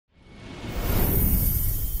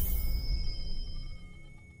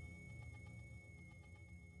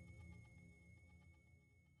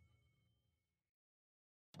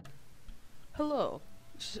Hello,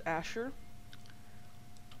 this is Asher.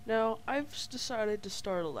 Now, I've decided to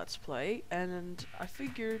start a Let's Play, and I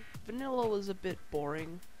figured vanilla was a bit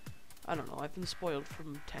boring. I don't know, I've been spoiled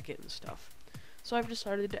from Tekkit and stuff. So I've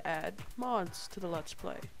decided to add mods to the Let's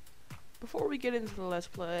Play. Before we get into the Let's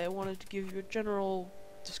Play, I wanted to give you a general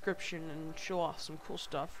description and show off some cool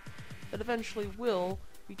stuff that eventually will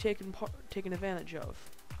be taken advantage of.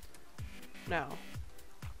 Now,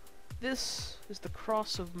 this is the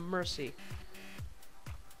Cross of Mercy.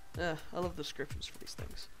 I love the descriptions for these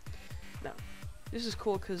things. Now, this is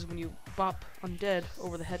cool because when you bop undead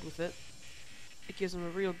over the head with it, it gives them a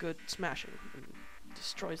real good smashing and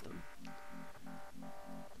destroys them.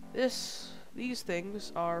 These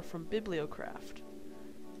things are from BiblioCraft,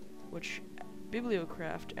 which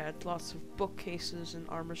BiblioCraft adds lots of bookcases and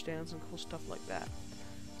armor stands and cool stuff like that.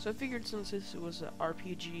 So I figured since this was a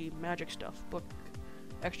RPG magic stuff,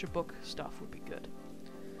 extra book stuff would be good.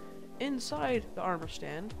 Inside the armor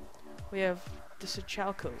stand, we have the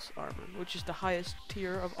Sichalko's armor, which is the highest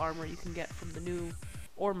tier of armor you can get from the new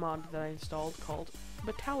ore mod that I installed called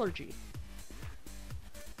Metallurgy.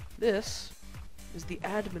 This is the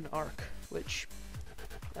admin arc, which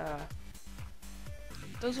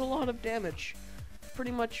does a lot of damage.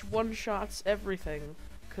 Pretty much one-shots everything,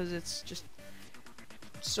 because it's just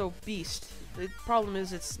so beast. The problem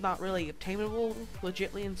is it's not really obtainable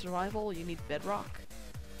legitly in survival. You need bedrock,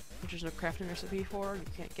 which there's no crafting recipe for, you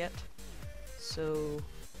can't get. So,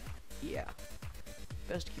 yeah.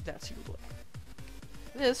 Best to keep that sealed away.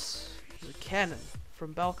 This is a cannon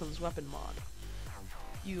from Balkan's weapon mod.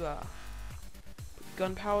 You, put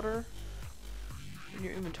gunpowder in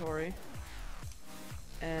your inventory,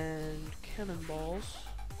 and cannonballs.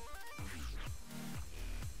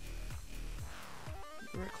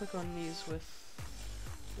 Right click on these with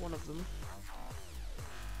one of them.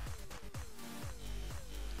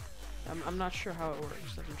 I'm not sure how it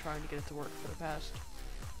works. I've been trying to get it to work for the past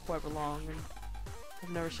however long, and I've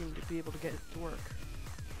never seemed to be able to get it to work.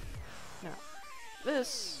 Now,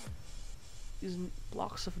 this is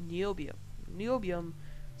blocks of niobium. Niobium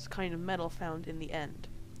is a kind of metal found in the end.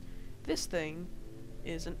 This thing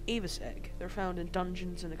is an Avis egg. They're found in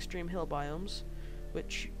dungeons and extreme hill biomes,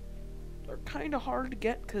 which are kind of hard to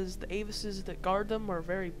get because the Avises that guard them are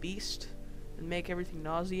very beast and make everything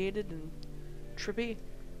nauseated and trippy.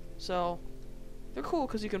 So, they're cool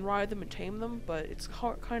because you can ride them and tame them, but it's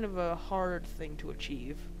kind of a hard thing to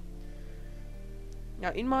achieve.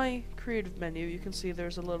 Now, in my creative menu, you can see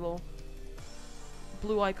there's a little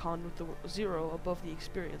blue icon with the 0 above the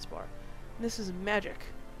experience bar. And this is magic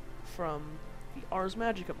from the Ars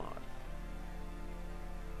Magica mod.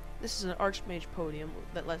 This is an Archmage podium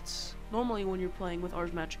that lets... Normally when you're playing with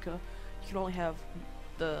Ars Magica, you can only have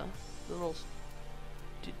the little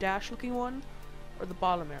dash-looking one, or the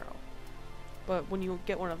bottom arrow. But when you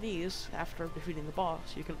get one of these, after defeating the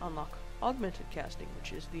boss, you can unlock augmented casting,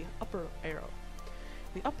 which is the upper arrow.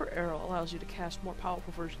 The upper arrow allows you to cast more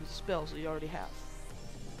powerful versions of spells that you already have.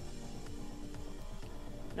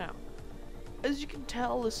 Now, as you can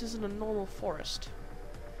tell, this isn't a normal forest.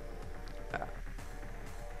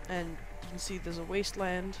 And you can see there's a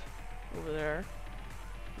wasteland over there.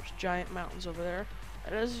 There's giant mountains over there.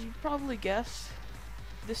 And as you probably guessed,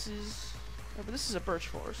 this is a birch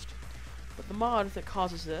forest. But the mod that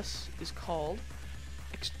causes this is called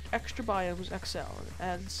Extra Biomes XL. And it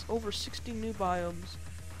adds over 60 new biomes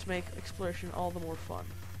to make exploration all the more fun.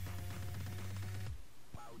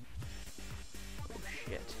 Oh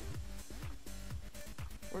shit.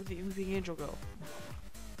 Where'd the Weeping Angel go?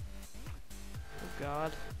 Oh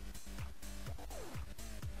god.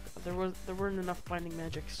 There weren't enough binding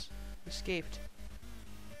magics. Escaped.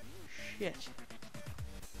 Shit.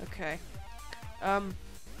 Okay.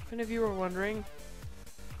 If any of you were wondering,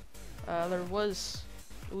 there was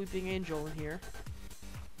a Weeping Angel in here.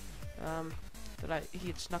 He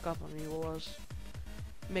had snuck up on me while I was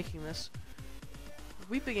making this.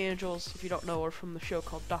 Weeping Angels, if you don't know, are from the show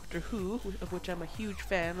called Doctor Who, of which I'm a huge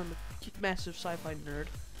fan. I'm a massive sci-fi nerd.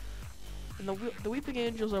 And the Weeping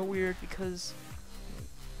Angels are weird because,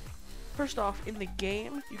 first off, in the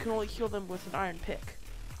game, you can only heal them with an iron pick.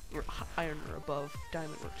 Or iron or above.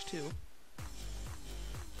 Diamond works too.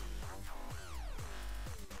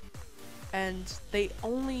 And they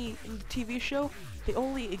only, in the TV show, they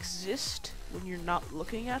only exist when you're not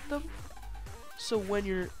looking at them. So when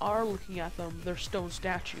you are looking at them, they're stone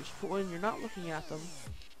statues. But when you're not looking at them,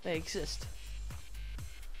 they exist.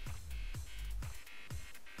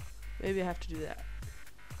 Maybe I have to do that.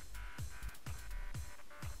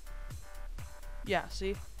 Yeah,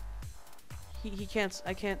 see? he can't,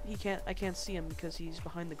 I can't see him because he's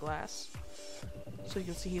behind the glass. So you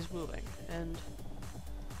can see he's moving, and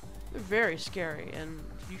they're very scary, and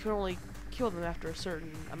you can only kill them after a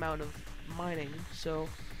certain amount of mining, so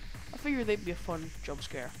I figured they'd be a fun jump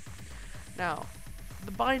scare. Now,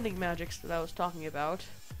 the binding magics that I was talking about,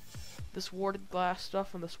 this warded glass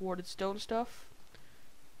stuff and this warded stone stuff,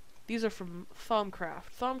 these are from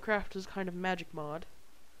Thaumcraft. Thaumcraft is a kind of magic mod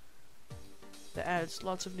that adds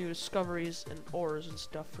lots of new discoveries and ores and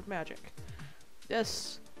stuff for magic.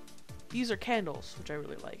 These are candles, which I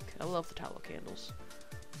really like. I love the tallow candles.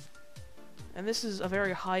 And this is a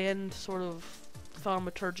very high-end sort of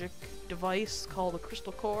thaumaturgic device called a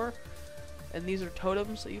crystal core. And these are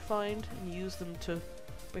totems that you find, and you use them to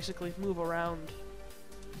basically move around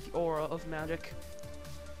the aura of magic.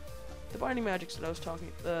 The binding magics that I was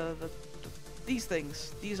talking, these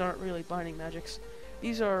things, these aren't really binding magics.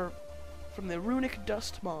 These are from the Runic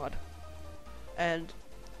Dust Mod, and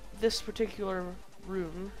this particular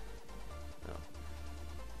rune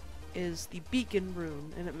is the beacon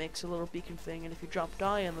rune, and it makes a little beacon thing, and if you drop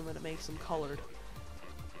dye on them, then it makes them colored.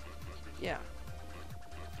 Yeah.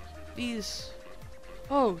 These...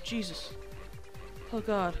 Oh, Jesus. Oh,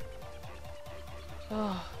 God.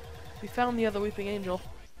 Oh, we found the other weeping angel.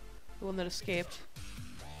 The one that escaped.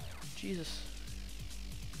 Jesus.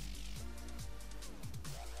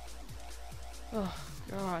 Oh,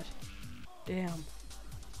 God. Damn.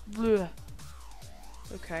 Bleh.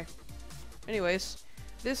 Okay. Anyways,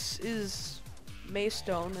 this is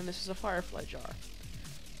Maystone, and this is a Firefly jar.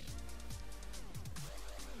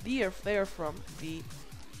 They are from the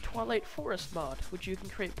Twilight Forest mod, which you can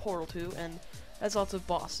create portal to, and has lots of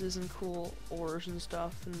bosses and cool ores and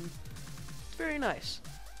stuff, and it's very nice.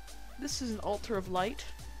 This is an Altar of Light.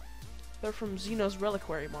 They're from Xeno's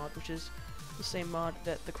Reliquary mod, which is the same mod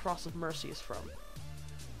that the Cross of Mercy is from.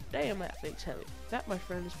 Damn, that thing's heavy. That, my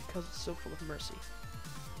friend, is because it's so full of mercy.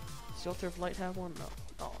 Does the Altar of Light have one? No.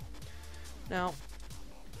 Oh. Now,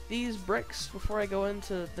 these bricks, before I go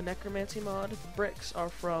into the Necromancy mod, the bricks are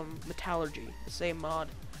from Metallurgy, the same mod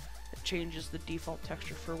that changes the default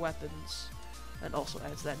texture for weapons and also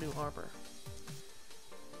adds that new armor.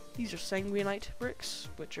 These are Sanguinite bricks,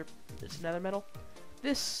 which are, it's nether metal.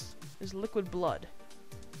 This is Liquid Blood.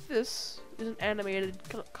 This is an animated,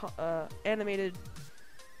 trying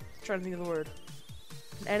to think of the word,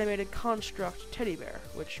 an animated construct teddy bear,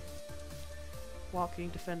 which, walking,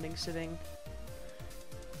 defending, sitting.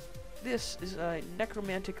 This is a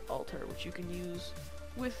necromantic altar, which you can use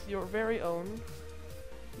with your very own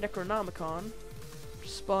Necronomicon to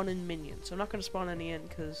spawn in minions. So I'm not going to spawn any in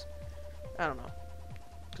because, I don't know,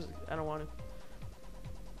 because I don't want to.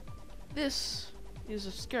 This is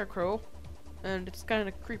a scarecrow, and it's kind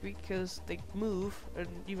of creepy because they move, and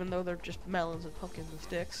even though they're just melons and pumpkins and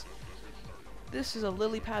sticks. This is a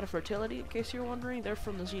lily pad of fertility, in case you're wondering. They're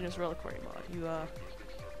from the Xeno's Reliquary mod. You,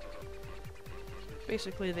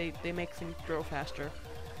 basically, they make things grow faster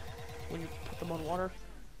when you put them on water.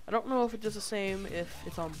 I don't know if it does the same if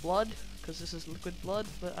it's on blood, because this is liquid blood,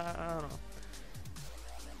 but I don't know.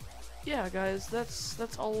 Yeah, guys,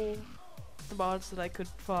 that's all the mods that I could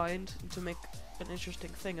find to make an interesting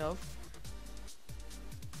thing of.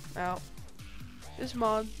 Now,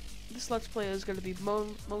 this Let's Play is going to be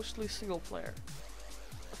mostly single player.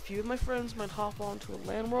 A few of my friends might hop onto a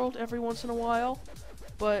LAN world every once in a while,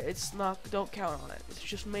 but it's not, don't count on it. It's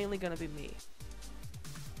just mainly going to be me.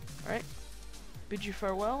 Alright? Bid you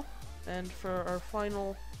farewell, and for our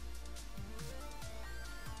final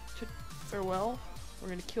farewell, we're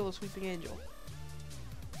going to kill this weeping angel.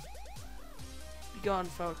 Begone,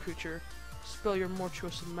 foul creature. Spill your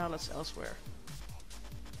mortuous malice elsewhere.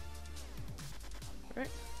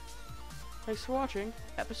 Alright. Thanks for watching.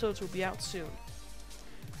 Episodes will be out soon.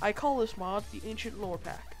 I call this mod the Ancient Lore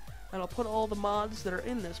Pack, and I'll put all the mods that are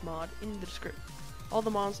in this mod in the description. All the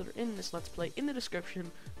mods that are in this Let's Play in the description,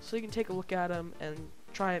 so you can take a look at them and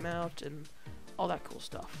try them out and all that cool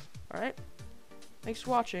stuff. Alright? Thanks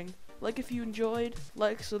for watching. Like if you enjoyed,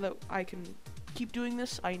 like so that I can keep doing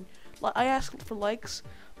this. I ask for likes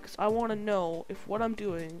because I want to know if what I'm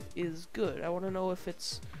doing is good. I want to know if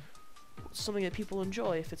it's something that people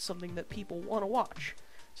enjoy, if it's something that people want to watch.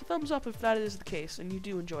 So thumbs up if that is the case and you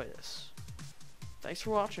do enjoy this. Thanks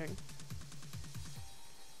for watching.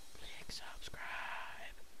 Click subscribe.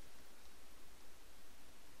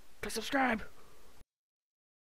 Click subscribe!